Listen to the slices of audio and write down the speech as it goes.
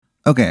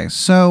Okay,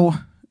 so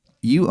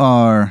you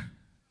are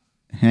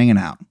hanging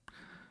out.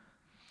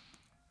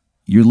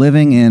 You're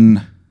living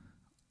in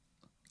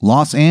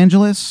Los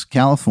Angeles,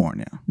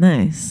 California.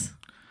 Nice.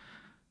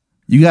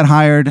 You got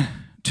hired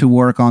to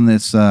work on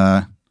this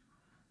like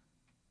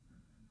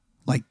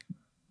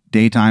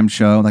daytime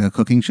show, like a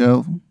cooking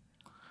show.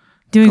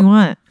 Doing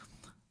what?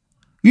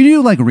 You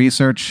do like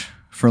research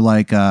for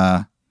like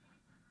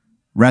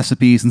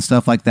recipes and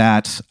stuff like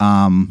that.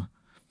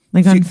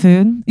 Like on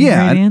food?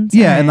 Ingredients?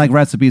 Yeah, All and right. like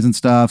recipes and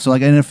stuff. So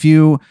like in a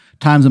few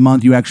times a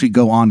month, you actually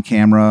go on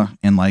camera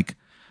and like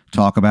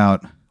talk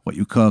about what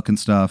you cook and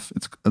stuff.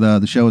 It's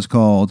the show is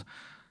called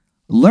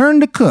Learn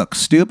to Cook,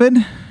 Stupid,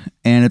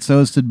 and it's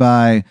hosted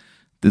by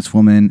this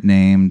woman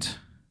named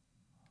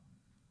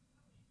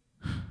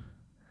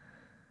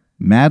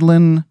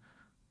Madeline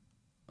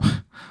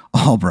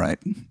Albright.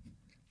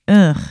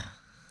 Ugh.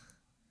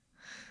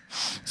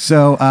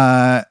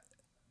 So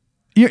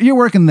you're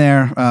working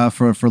there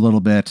for a little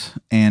bit,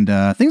 and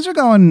things are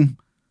going,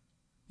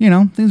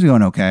 things are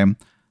going okay.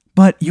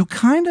 But you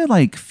kind of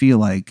like feel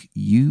like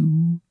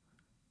you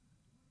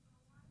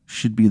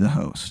should be the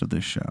host of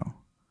this show.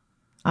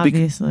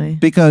 Obviously.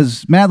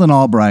 Because Madeline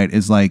Albright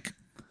is like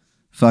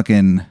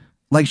fucking,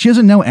 like she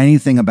doesn't know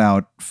anything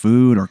about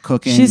food or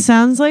cooking. She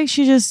sounds like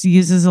she just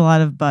uses a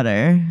lot of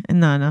butter and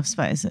not enough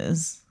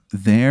spices.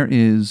 There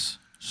is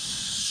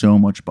so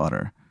much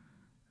butter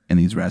in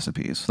these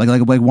recipes. Like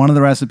one of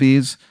the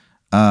recipes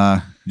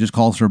just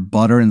calls for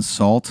butter and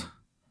salt.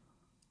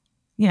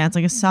 Yeah, it's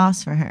like a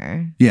sauce for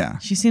her. Yeah.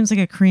 She seems like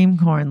a cream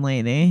corn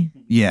lady.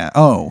 Yeah.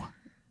 Oh,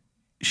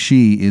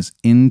 she is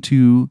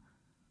into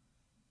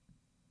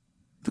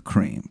the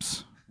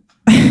creams.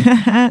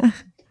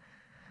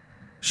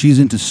 She's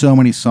into so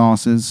many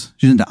sauces.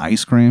 She's into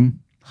ice cream.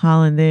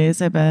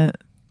 Hollandaise, I bet.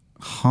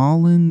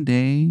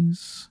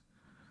 Hollandaise.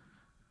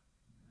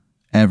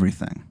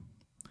 Everything.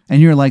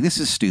 And you're like, this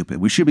is stupid.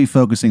 We should be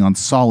focusing on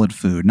solid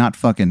food, not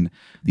fucking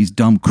these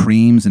dumb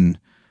creams and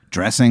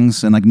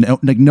dressings. And like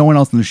no one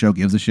else in the show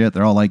gives a shit.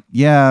 They're all like,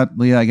 yeah,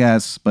 I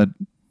guess, but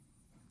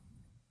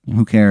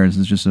who cares?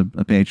 It's just a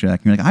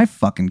paycheck. And you're like, I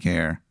fucking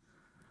care.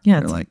 Yeah,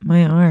 They're it's like,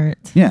 my art.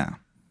 yeah.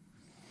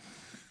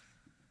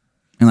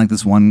 And like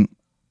this one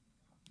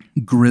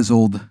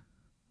grizzled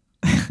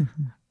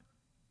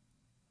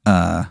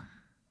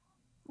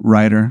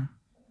writer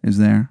is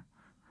there.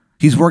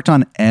 He's worked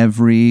on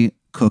every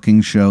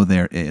cooking show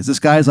there is. This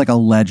guy is like a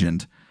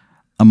legend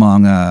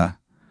among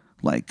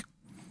like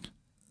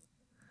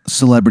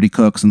celebrity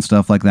cooks and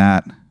stuff like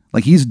that.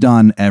 Like he's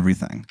done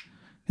everything.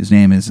 His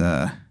name is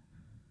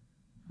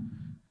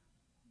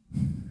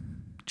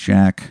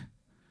Jack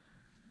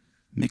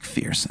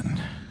McPherson.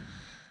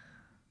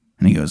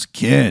 And he goes,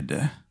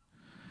 kid,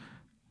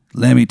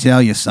 let me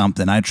tell you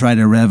something. I tried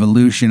to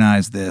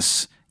revolutionize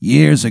this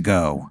years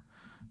ago.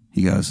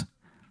 He goes,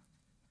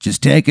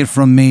 just take it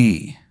from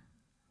me.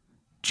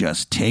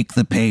 Just take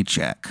the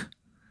paycheck.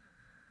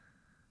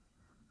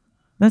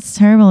 That's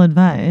terrible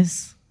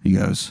advice. He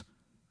goes,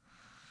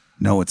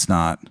 no, it's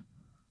not.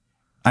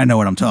 I know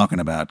what I'm talking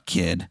about,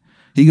 kid.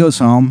 He goes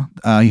home.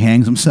 He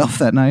hangs himself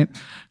that night.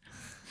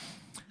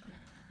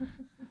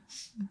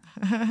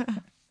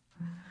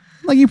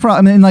 Like you probably,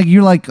 I mean, like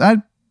you're like, I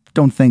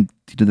don't think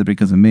he did it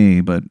because of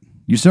me, but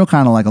you're still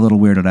kind of like a little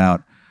weirded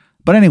out.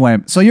 But anyway,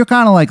 so you're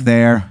kind of like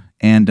there,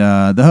 and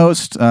the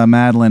host,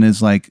 Madeline,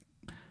 is like,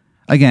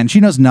 again,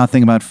 she knows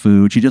nothing about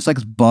food. She just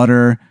likes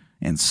butter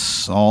and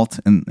salt,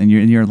 and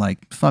you're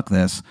like, fuck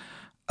this.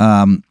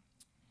 I'm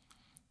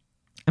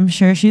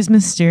sure she's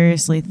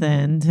mysteriously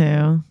thin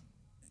too.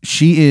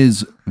 She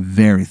is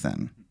very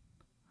thin.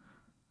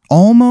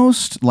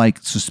 Almost like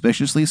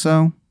suspiciously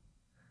so.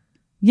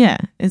 Yeah,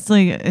 it's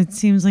like it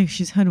seems like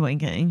she's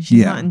hoodwinking. She's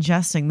Yeah. not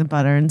ingesting the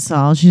butter and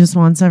salt. She just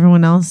wants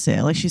everyone else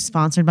to. Like she's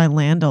sponsored by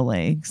Land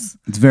O'Lakes.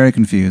 It's very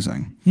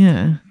confusing.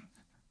 Yeah.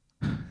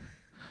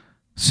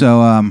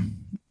 So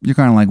you're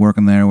kind of like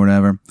working there or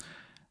whatever.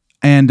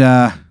 And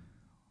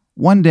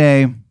one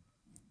day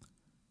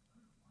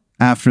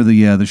after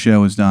the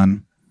show was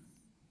done,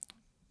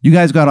 you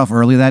guys got off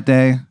early that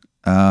day.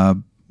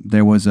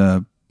 There was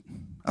a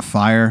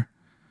fire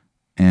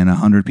and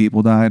 100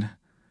 people died.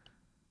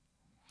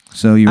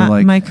 So you were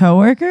like, my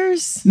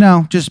coworkers?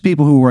 no, just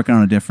people who were working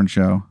on a different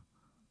show.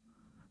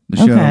 The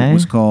show Okay.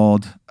 was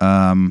called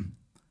How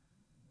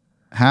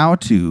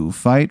to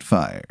Fight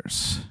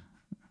Fires.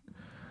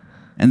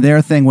 And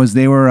their thing was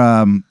they were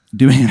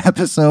doing an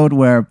episode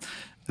where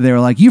they were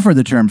like, you've heard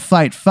the term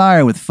fight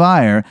fire with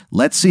fire.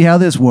 Let's see how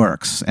this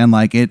works. And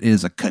like, it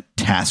is a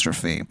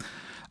catastrophe.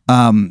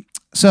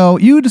 So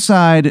you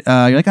decide,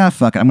 you're like,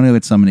 fuck it. I'm going to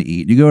get something to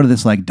eat. You go to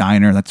this like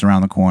diner that's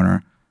around the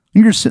corner.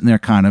 You're just sitting there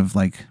kind of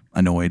like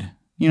annoyed.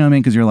 You know what I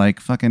mean? Because you're like,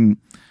 fucking,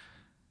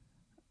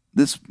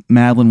 this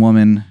Madeline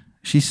woman,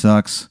 she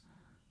sucks.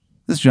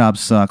 This job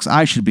sucks.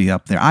 I should be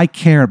up there. I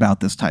care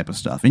about this type of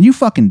stuff. And you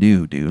fucking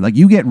do, dude. Like,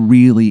 you get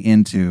really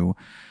into,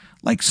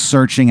 like,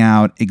 searching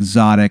out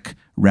exotic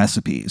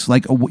recipes.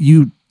 Like,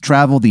 you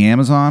traveled the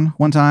Amazon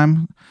one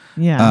time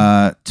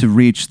Yeah. to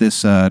reach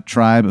this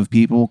tribe of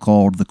people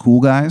called the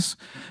Cool Guys.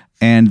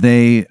 and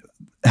they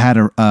had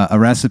a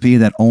recipe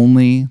that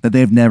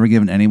they've never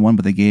given anyone,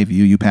 but they gave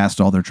you. You passed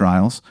all their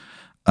trials.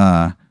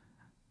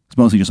 It's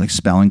mostly just like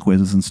spelling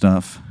quizzes and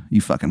stuff.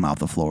 You fucking mouth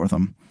the floor with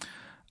them.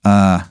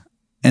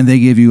 And they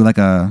give you like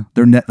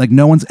like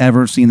no one's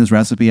ever seen this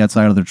recipe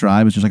outside of their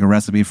tribe. It's just like a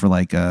recipe for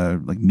like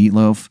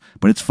meatloaf,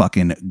 but it's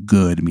fucking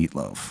good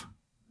meatloaf.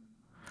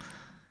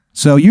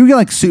 So you get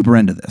like super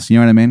into this. You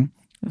know what I mean?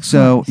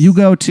 So you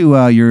go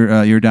to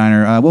your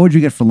diner. What would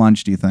you get for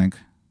lunch, do you think?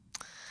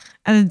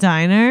 At a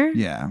diner?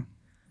 Yeah.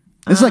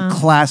 This is like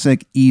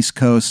classic East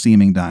Coast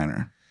steaming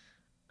diner.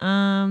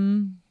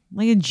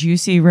 Like a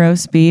juicy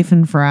roast beef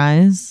and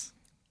fries.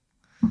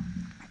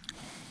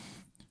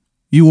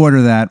 You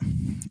order that.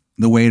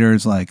 The waiter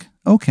is like,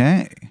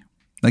 okay.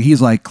 Like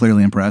he's like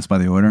clearly impressed by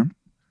the order.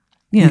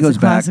 Yeah, he goes it's a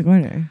classic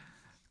order.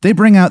 They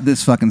bring out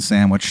this fucking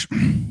sandwich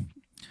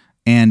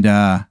and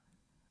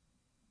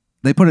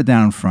they put it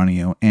down in front of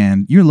you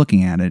and you're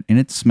looking at it and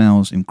it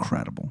smells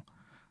incredible.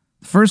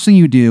 The first thing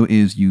you do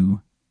is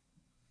you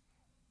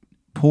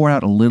pour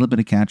out a little bit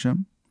of ketchup.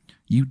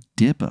 You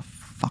dip a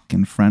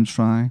fucking French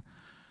fry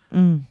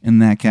in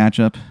that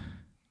ketchup.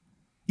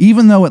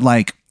 Even though it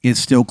like is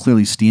still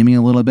clearly steaming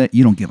a little bit,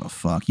 you don't give a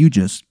fuck. You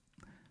just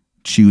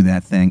chew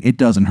that thing. It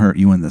doesn't hurt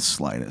you in the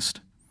slightest.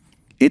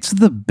 It's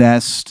the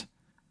best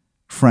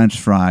French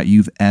fry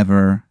you've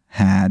ever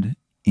had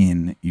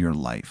in your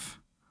life.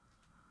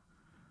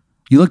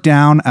 You look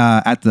down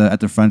at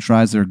the French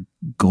fries. They're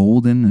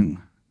golden and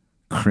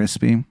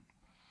crispy.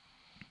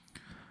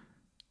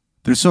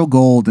 They're so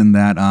golden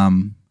that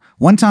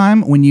one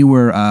time when you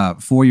were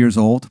 4 years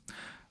old,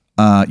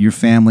 your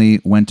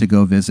family went to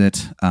go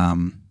visit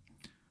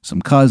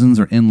some cousins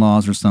or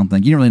in-laws or something.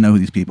 You didn't really know who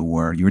these people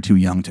were. You were too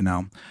young to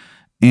know.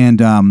 And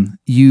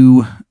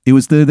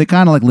they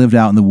kind of like lived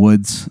out in the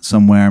woods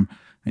somewhere,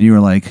 and you were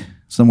like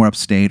somewhere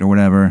upstate or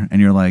whatever,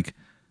 and you're like,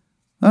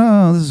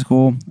 oh, this is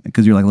cool,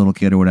 because you're like a little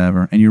kid or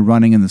whatever, and you're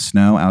running in the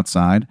snow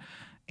outside,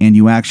 and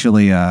you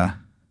actually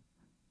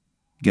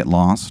get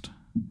lost.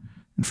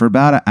 And for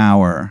about an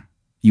hour,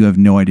 you have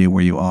no idea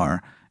where you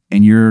are,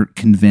 and you're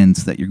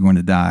convinced that you're going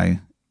to die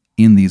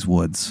in these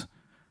woods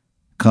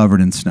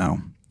covered in snow.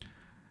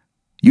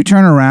 You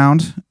turn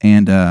around,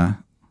 and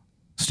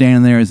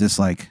standing there is this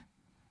like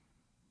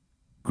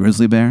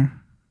grizzly bear,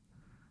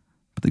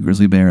 but the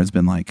grizzly bear has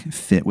been like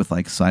fit with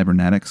like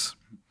cybernetics.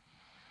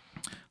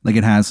 Like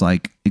it has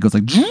like, it goes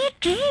like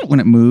when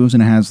it moves,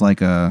 and it has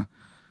like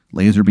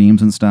laser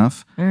beams and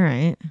stuff. All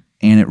right.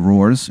 And it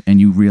roars, and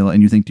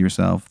you think to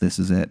yourself, this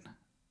is it.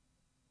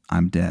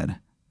 I'm dead.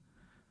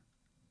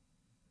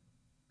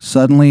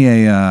 Suddenly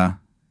a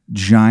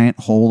giant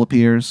hole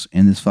appears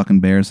in this fucking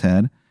bear's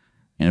head,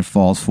 and it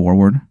falls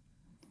forward,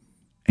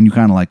 and you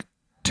kind of like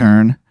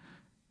turn,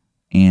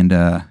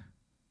 and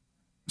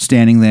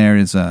standing there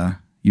is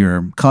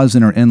your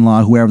cousin or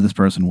in-law, whoever this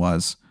person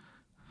was.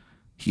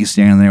 He's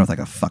standing there with like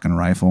a fucking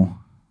rifle,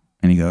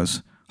 and he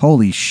goes,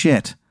 holy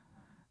shit.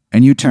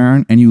 And you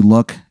turn and you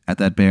look at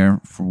that bear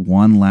for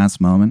one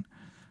last moment.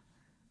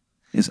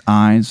 His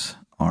eyes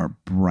are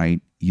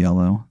bright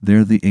yellow.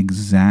 They're the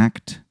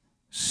exact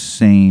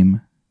same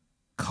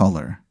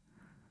color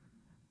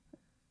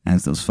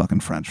as those fucking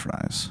French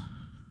fries.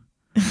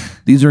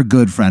 These are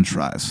good French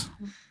fries.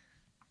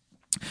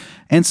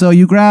 And so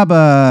you grab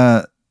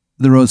the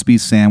roast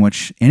beef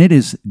sandwich, and it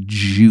is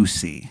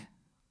juicy.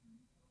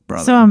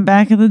 Brother. So I'm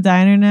back at the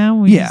diner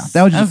now?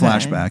 That was just a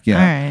flashback. Yeah.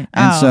 All right.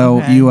 And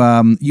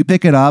so you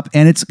pick it up,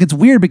 and it's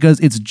weird because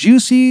it's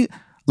juicy,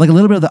 like a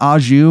little bit of the au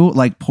jus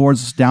like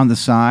pours down the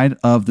side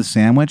of the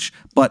sandwich,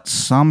 but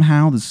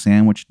somehow the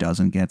sandwich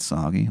doesn't get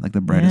soggy. Like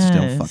the bread is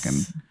still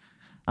fucking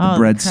the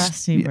bread's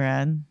crusty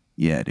bread.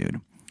 Yeah, dude.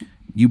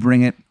 You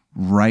bring it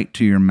right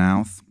to your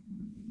mouth,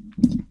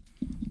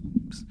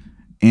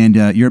 and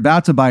you're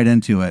about to bite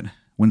into it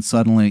when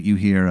suddenly you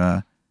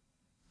hear,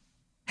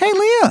 hey,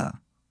 Leah.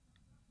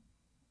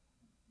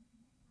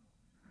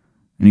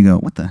 And you go,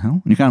 what the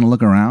hell? And you kind of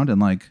look around, and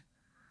like,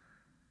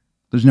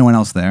 there's no one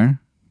else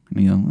there.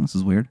 And you go, this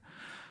is weird.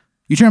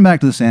 You turn back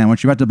to the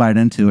sandwich. You're about to bite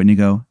into it, and you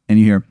go, and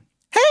you hear,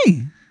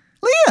 hey,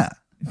 Leah,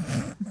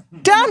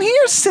 down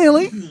here,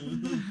 silly.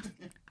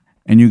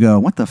 And you go,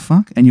 what the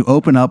fuck? And you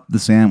open up the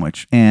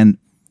sandwich, and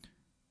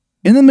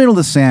in the middle of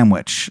the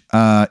sandwich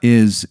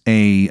is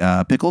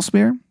a pickle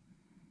spear.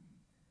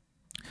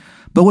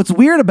 But what's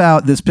weird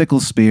about this pickle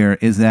spear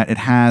is that it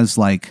has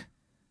like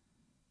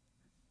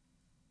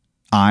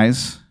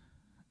eyes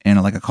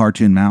and like a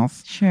cartoon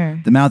mouth. Sure.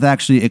 The mouth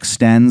actually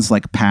extends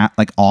like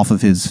off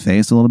of his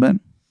face a little bit.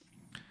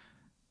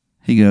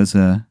 He goes,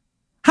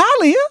 hi,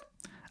 Leah.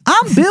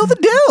 I'm Bill the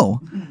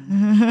Dill.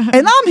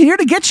 And I'm here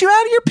to get you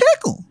out of your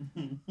pickle.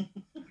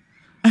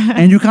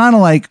 And you kind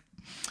of like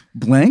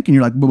blink, and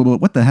you're like,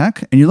 what the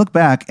heck? And you look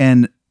back,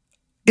 and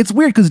it's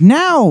weird because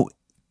now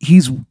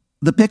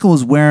the pickle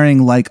is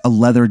wearing like a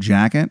leather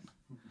jacket.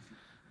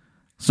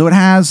 So it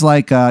has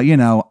like,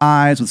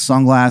 eyes with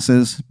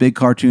sunglasses, big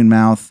cartoon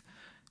mouth,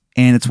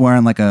 and it's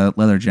wearing like a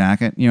leather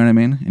jacket. You know what I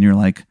mean? And you're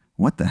like,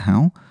 what the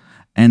hell?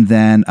 And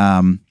then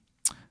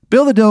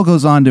Bill the Dill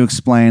goes on to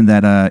explain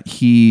that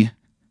he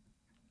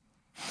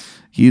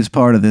is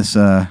part of this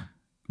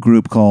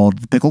group called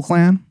the Pickle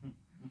Clan.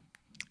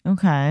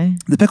 Okay.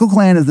 The Pickle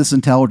Clan is this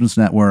intelligence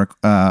network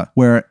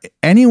where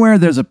anywhere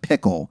there's a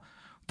pickle,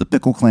 the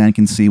Pickle Clan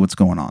can see what's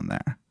going on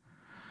there.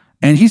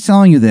 And he's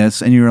telling you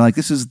this, and you're like,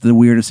 this is the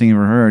weirdest thing you've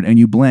ever heard. And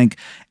you blink.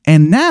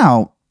 And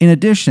now, in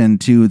addition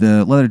to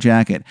the leather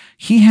jacket,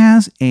 he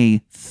has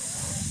a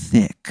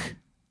thick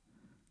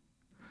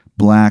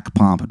black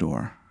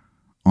pompadour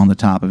on the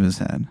top of his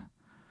head.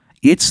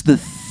 It's the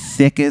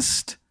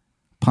thickest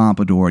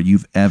pompadour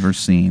you've ever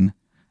seen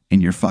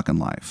in your fucking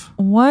life.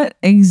 What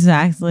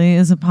exactly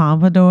is a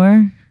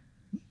pompadour?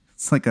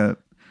 It's like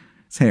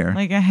it's hair.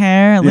 Like a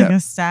hair? Like Yeah. a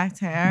stacked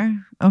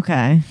hair?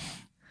 Okay.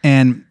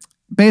 And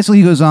basically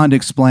he goes on to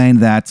explain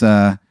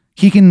that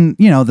he can,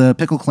 the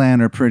Pickle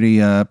Clan are pretty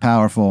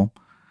powerful.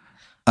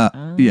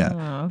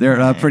 Yeah,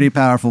 they're pretty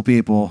powerful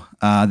people.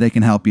 They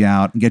can help you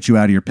out and get you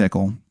out of your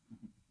pickle.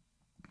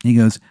 He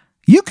goes,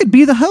 you could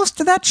be the host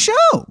of that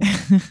show.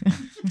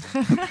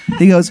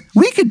 He goes,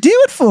 we could do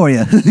it for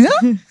you.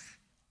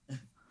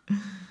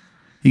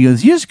 He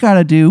goes, you just got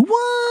to do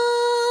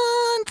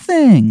one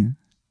thing.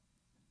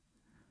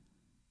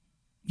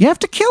 You have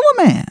to kill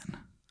a man.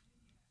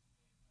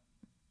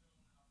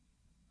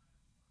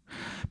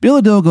 Bill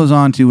the Dill goes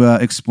on to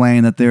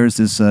explain that there's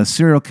this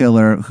serial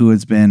killer who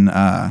has been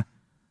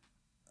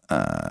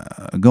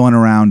going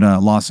around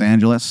Los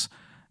Angeles,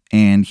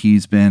 and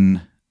he's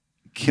been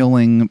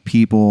killing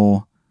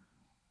people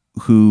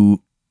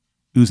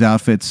whose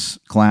outfits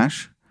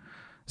clash.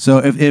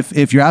 So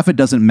if your outfit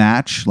doesn't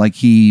match, like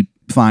he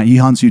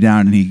hunts you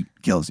down and he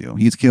kills you.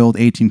 He's killed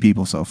 18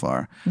 people so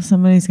far.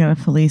 Somebody's got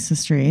to police the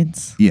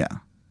streets. Yeah.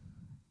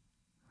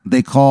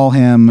 They call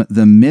him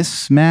the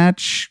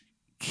mismatch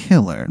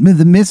killer.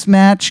 The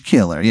mismatch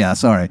killer. Yeah,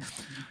 sorry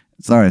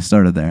I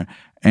started there.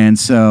 And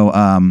so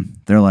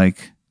they're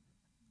like,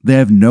 they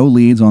have no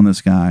leads on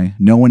this guy.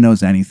 No one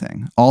knows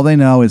anything. All they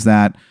know is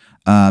that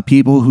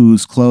people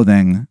whose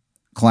clothing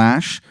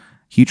clash,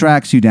 he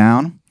tracks you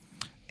down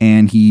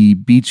and he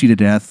beats you to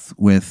death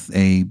with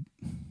a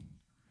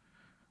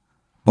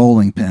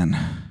bowling pin.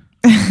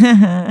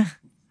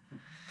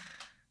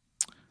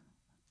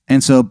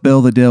 And so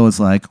Bill the Dill is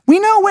like, we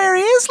know where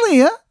he is,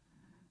 Leah.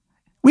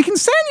 We can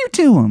send you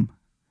to him.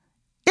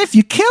 If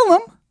you kill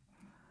him,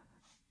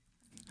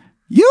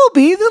 you'll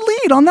be the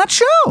lead on that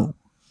show.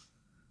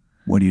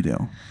 What do you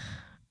do?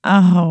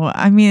 Oh,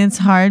 I mean, it's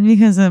hard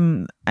because I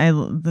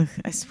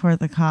support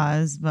the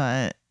cause,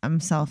 but I'm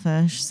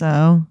selfish.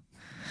 So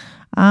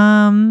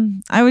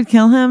I would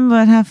kill him,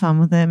 but have fun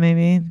with it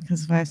maybe,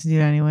 because if I have to do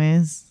it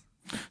anyways.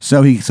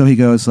 So he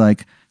goes,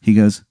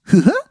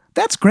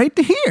 that's great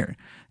to hear.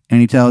 And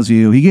he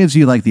gives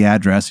you like the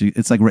address.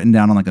 It's like written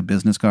down on like a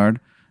business card.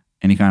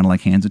 And he kind of like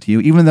hands it to you,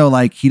 even though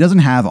like he doesn't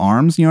have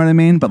arms, you know what I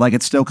mean? But like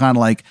it's still kind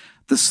of like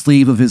the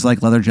sleeve of his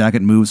like leather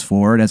jacket moves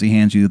forward as he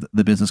hands you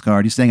the business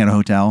card. He's staying at a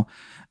hotel,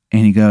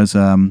 and he goes,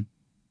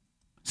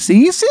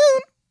 "See you soon."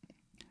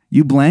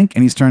 You blink,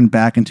 and he's turned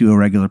back into a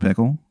regular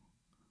pickle.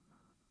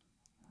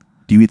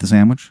 Do you eat the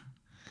sandwich?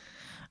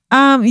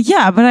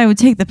 Yeah, but I would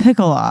take the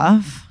pickle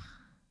off.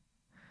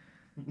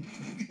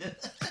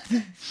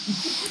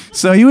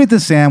 So you eat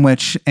the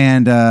sandwich,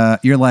 and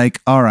you're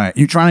like, all right.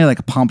 You're trying to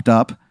like pumped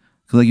up.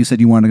 Like you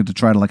said, you wanted to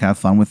try to like have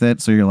fun with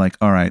it. So you're like,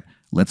 all right,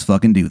 let's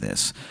fucking do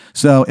this.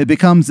 So it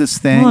becomes this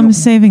thing. Well, I'm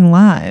saving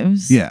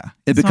lives. Yeah.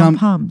 I'm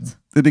pumped.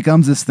 It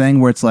becomes this thing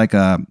where it's like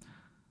a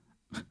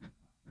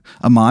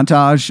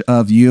montage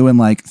of you and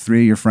like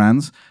three of your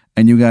friends.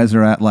 And you guys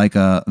are at like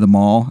the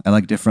mall at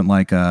like different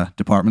like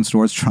department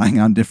stores trying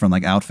on different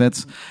like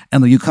outfits.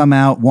 And like you come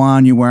out,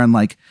 you're wearing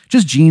like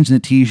just jeans and a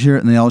t-shirt,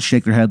 and they all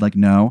shake their head like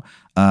no.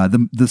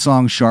 The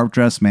song Sharp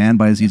Dressed Man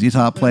by ZZ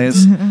Top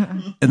plays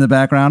in the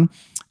background.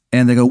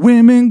 And they go,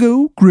 women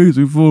go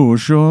crazy for a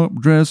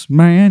sharp-dressed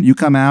man. You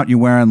come out, you're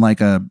wearing like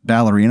a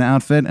ballerina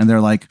outfit, and they're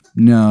like,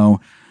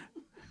 no.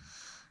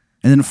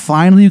 And then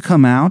finally you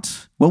come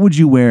out. What would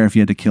you wear if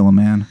you had to kill a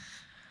man?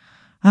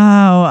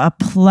 Oh, a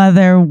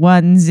pleather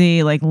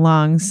onesie, like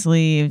long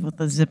sleeve with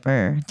a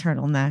zipper,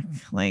 turtleneck,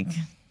 like,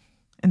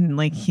 and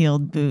like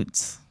heeled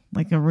boots,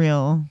 like a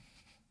real...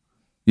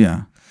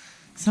 Yeah.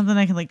 Something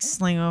I could like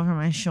sling over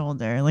my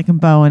shoulder, like a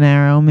bow and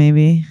arrow,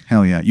 maybe.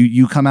 Hell yeah.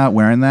 You come out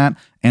wearing that,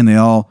 and they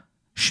all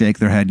shake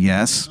their head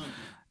yes.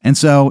 And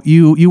so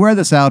you wear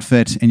this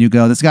outfit, and you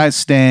go, this guy's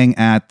staying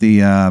at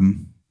the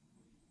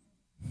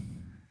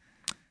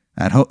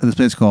this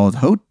place called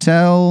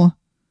Hotel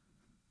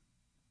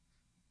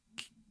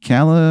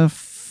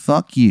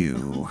Fuck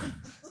You.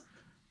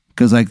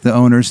 Because like the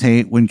owners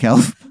hate when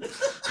people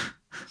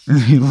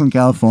in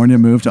California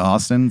move to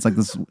Austin. It's like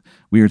this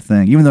weird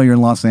thing, even though you're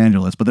in Los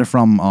Angeles, but they're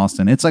from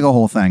Austin. It's like a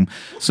whole thing.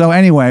 So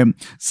anyway,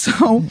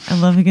 I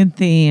love a good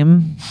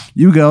theme.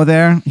 You go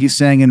there. He's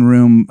staying in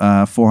room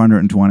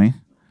 420.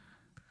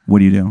 What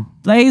do you do?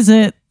 Blaze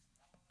it.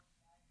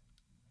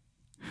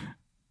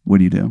 What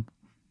do you do?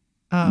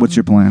 What's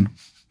your plan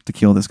to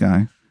kill this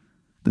guy?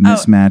 The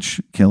mismatch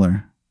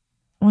killer.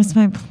 What's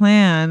my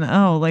plan?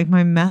 Oh, like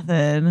my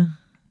method.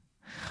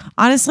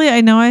 Honestly,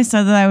 I know I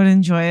said that I would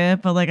enjoy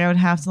it, but like I would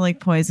have to like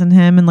poison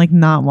him and like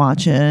not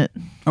watch it.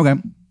 Okay.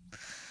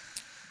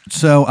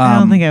 So I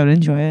don't think I would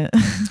enjoy it.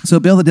 so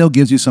Bill the Dill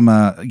gave you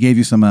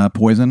some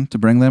poison to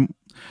bring them.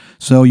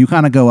 So you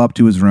kind of go up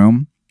to his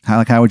room.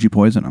 How would you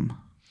poison him?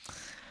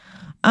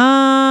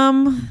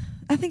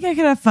 I think I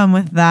could have fun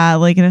with that,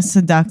 like in a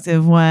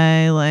seductive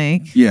way,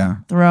 like Yeah.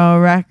 throw a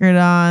record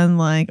on,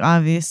 like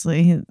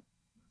obviously,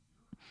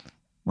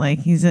 like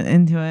he's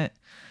into it.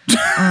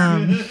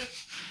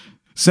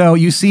 So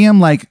you see him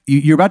like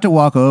you're about to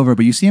walk over,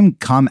 but you see him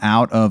come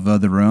out of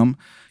the room.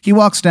 He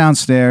walks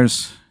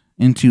downstairs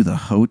into the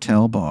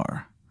hotel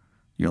bar.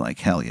 You're like,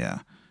 hell yeah.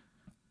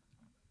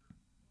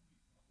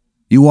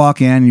 You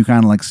walk in, you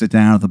kind of like sit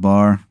down at the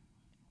bar.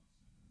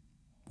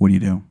 What do you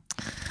do?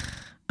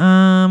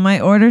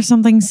 I order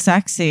something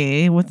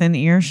sexy within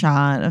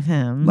earshot of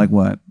him. Like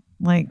what?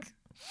 Like,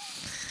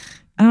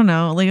 I don't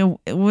know. Like,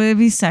 would it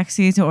be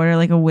sexy to order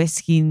like a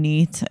whiskey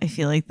neat? I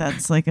feel like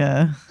that's like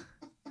a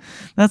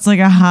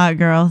hot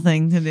girl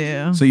thing to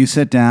do. So you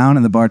sit down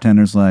and the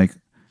bartender's like,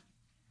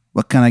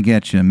 what can I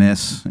get you,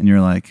 miss? And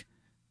you're like,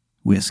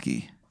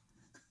 whiskey.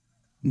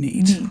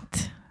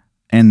 Neat.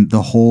 And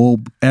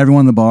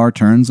everyone in the bar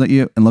turns at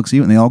you and looks at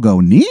you and they all go,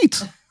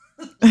 neat.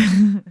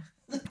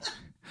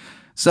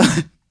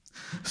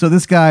 So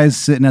this guy's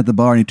sitting at the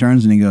bar and he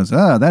turns and he goes,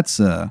 oh, that's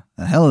a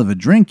hell of a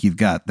drink you've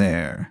got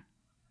there.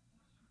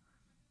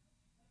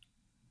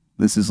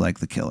 This is like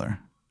the killer.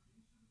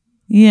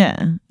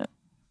 Yeah.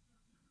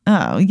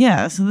 Oh,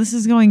 yeah. So this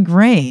is going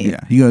great.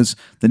 Yeah. He goes,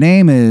 the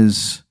name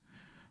is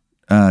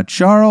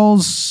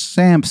Charles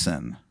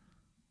Sampson.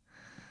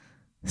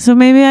 So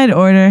maybe I'd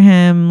order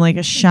him like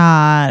a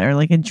shot or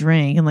like a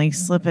drink and like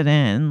slip it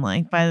in.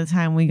 Like by the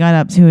time we got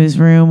up to his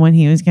room when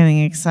he was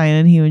getting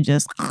excited, he would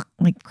just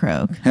like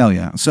croak. Hell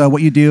yeah. So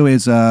what you do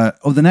is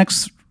over the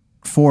next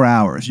 4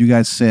 hours, you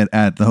guys sit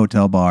at the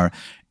hotel bar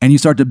and you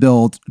start to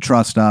build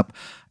trust up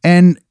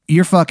and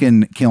you're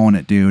fucking killing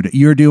it, dude.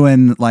 You're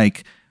doing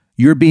like,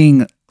 you're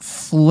being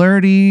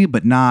flirty,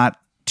 but not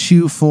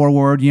too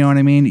forward. You know what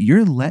I mean?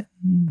 You're letting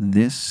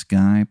this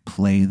guy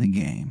play the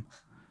game.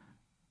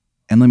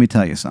 And let me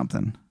tell you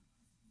something.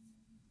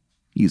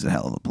 He's a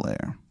hell of a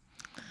player.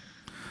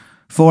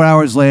 4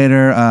 hours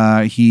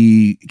later,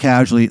 he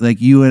casually,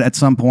 like you at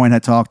some point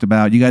had talked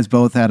about, you guys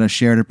both had a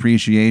shared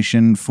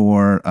appreciation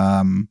for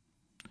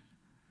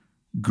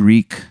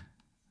Greek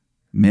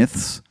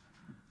myths.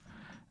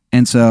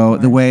 And so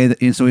the way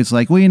that, so it's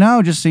like,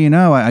 well, just so you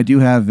know, I do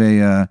have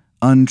a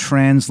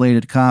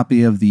untranslated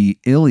copy of the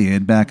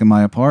Iliad back in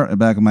my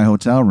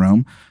hotel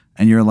room.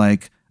 And you're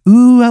like,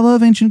 ooh, I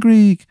love ancient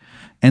Greek.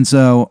 And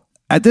so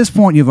at this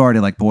point, you've already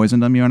like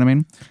poisoned him, you know what I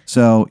mean?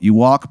 So you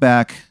walk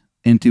back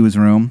into his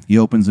room. He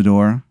opens the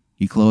door.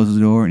 He closes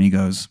the door and he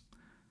goes,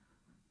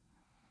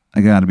 I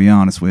got to be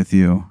honest with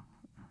you.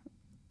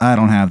 I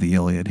don't have the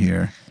Iliad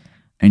here.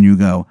 And you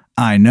go,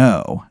 I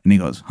know. And he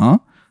goes, huh?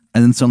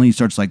 And then suddenly he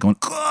starts like going,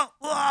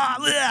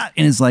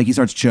 and it's like he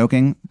starts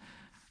choking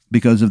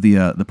because of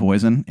the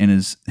poison and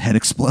his head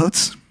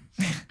explodes.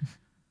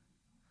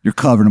 You're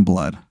covered in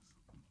blood.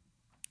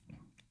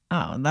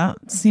 Oh,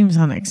 that seems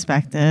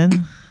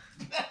unexpected.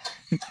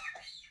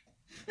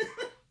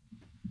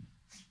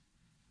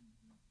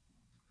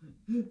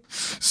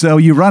 So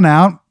you run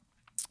out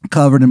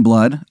covered in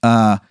blood.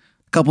 A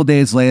couple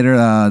days later,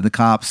 the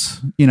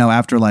cops,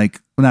 after like,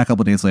 well, not a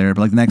couple days later,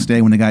 but like the next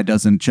day when the guy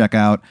doesn't check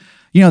out,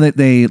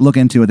 they look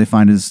into it. They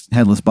find his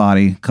headless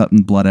body, cut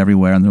in blood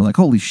everywhere. And they're like,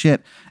 holy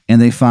shit.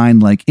 And they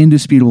find like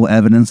indisputable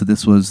evidence that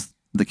this was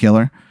the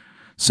killer.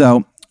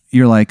 So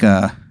you're like,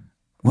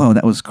 whoa,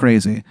 that was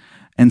crazy.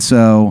 And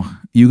so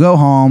you go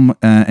home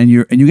and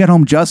you get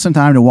home just in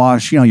time to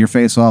wash, your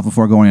face off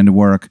before going into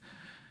work.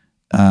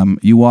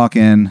 You walk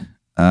in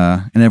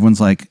and everyone's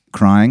like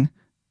crying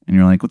and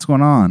you're like, what's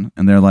going on?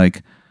 And they're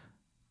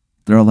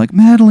all like,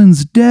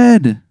 Madeline's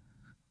dead.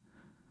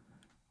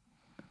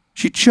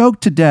 She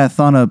choked to death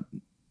on a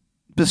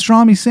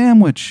pastrami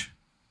sandwich.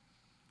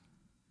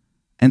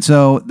 And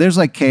so there's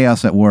like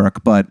chaos at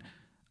work, but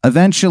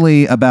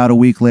eventually about a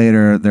week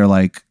later, they're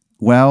like,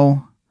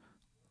 well,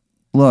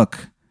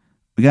 look,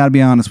 we got to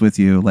be honest with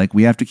you. Like,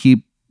 we have to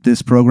keep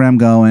this program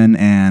going.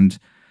 And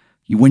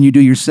when you do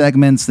your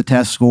segments, the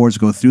test scores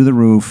go through the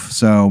roof.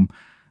 So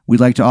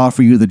we'd like to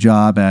offer you the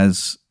job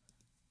as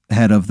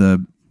head of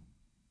the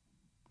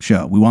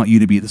show. We want you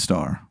to be the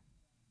star.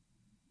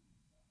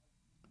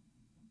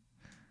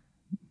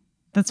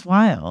 That's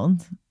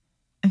wild.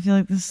 I feel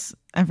like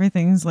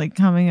everything's like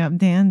coming up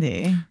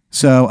dandy.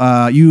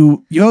 So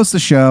you host the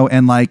show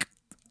and like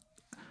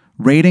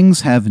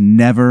ratings have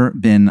never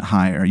been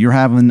higher. You're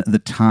having the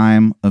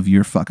time of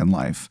your fucking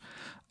life.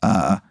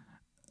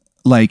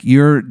 Like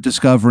you're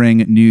discovering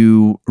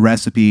new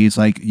recipes.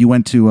 Like you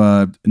went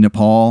to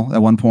Nepal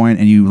at one point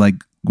and you like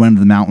went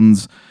to the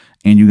mountains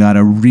and you got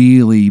a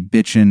really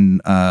bitchin'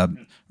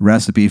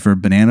 recipe for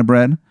banana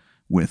bread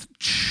with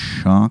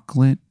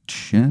chocolate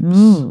chips.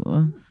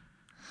 Ooh.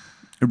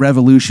 It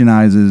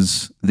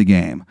revolutionizes the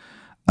game.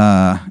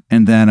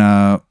 And then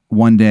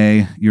one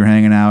day you're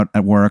hanging out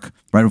at work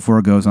right before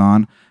it goes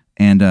on,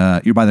 and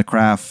you're by the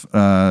craft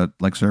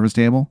like service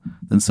table.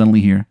 Then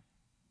suddenly hear,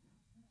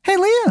 "Hey,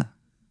 Leah,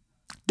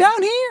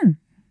 down here."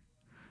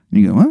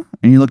 And you go, "What?"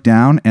 And you look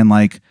down, and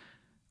like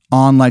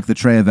on like the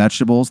tray of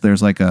vegetables,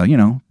 there's like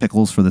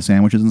pickles for the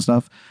sandwiches and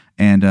stuff,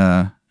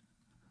 and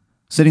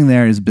sitting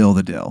there is Bill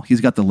the Dill.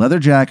 He's got the leather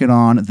jacket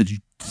on, the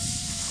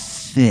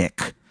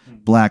thick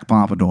black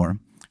pompadour.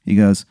 He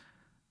goes,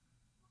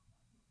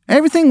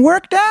 "Everything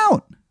worked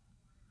out."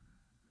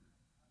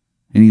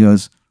 And he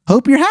goes,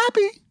 "Hope you're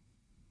happy."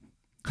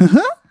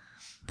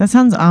 That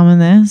sounds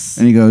ominous.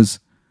 And he goes,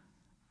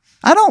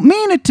 "I don't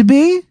mean it to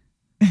be."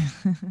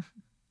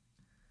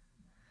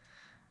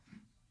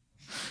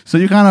 So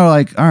you're kind of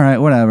like, all right,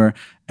 whatever.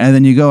 And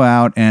then you go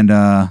out and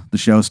the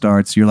show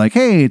starts. You're like,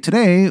 "Hey,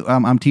 today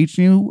I'm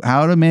teaching you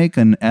how to make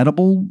an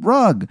edible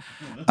rug."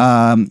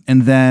 And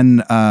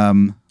then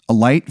a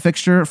light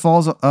fixture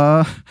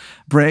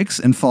breaks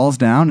and falls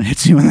down and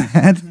hits you in the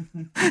head.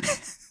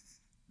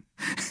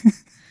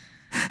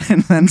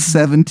 And then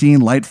 17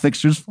 light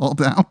fixtures fall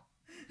down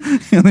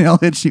and they all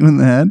hit you in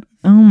the head.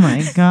 Oh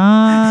my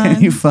God.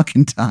 And you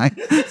fucking die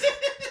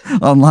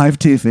on live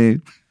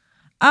TV.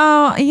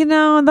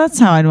 Oh, that's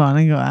how I'd want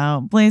to go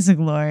out. Blaze of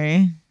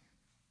glory.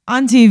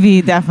 On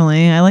TV,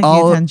 definitely. I like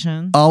the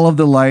attention. All of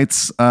the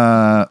lights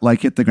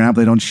like hit the ground,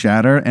 but they don't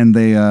shatter, and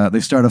they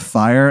start a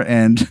fire,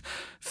 and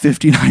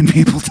 59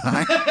 people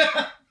die.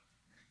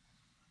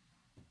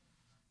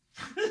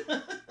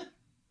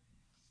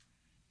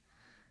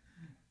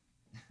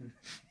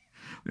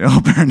 They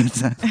all burn to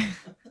death.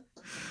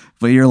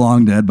 But you're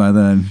long dead by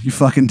then. You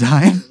fucking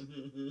died.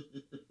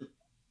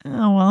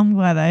 Oh, well, I'm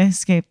glad I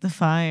escaped the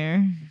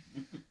fire.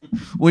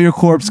 Well, your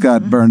corpse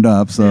got burned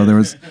up, so there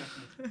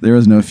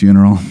was no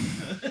funeral.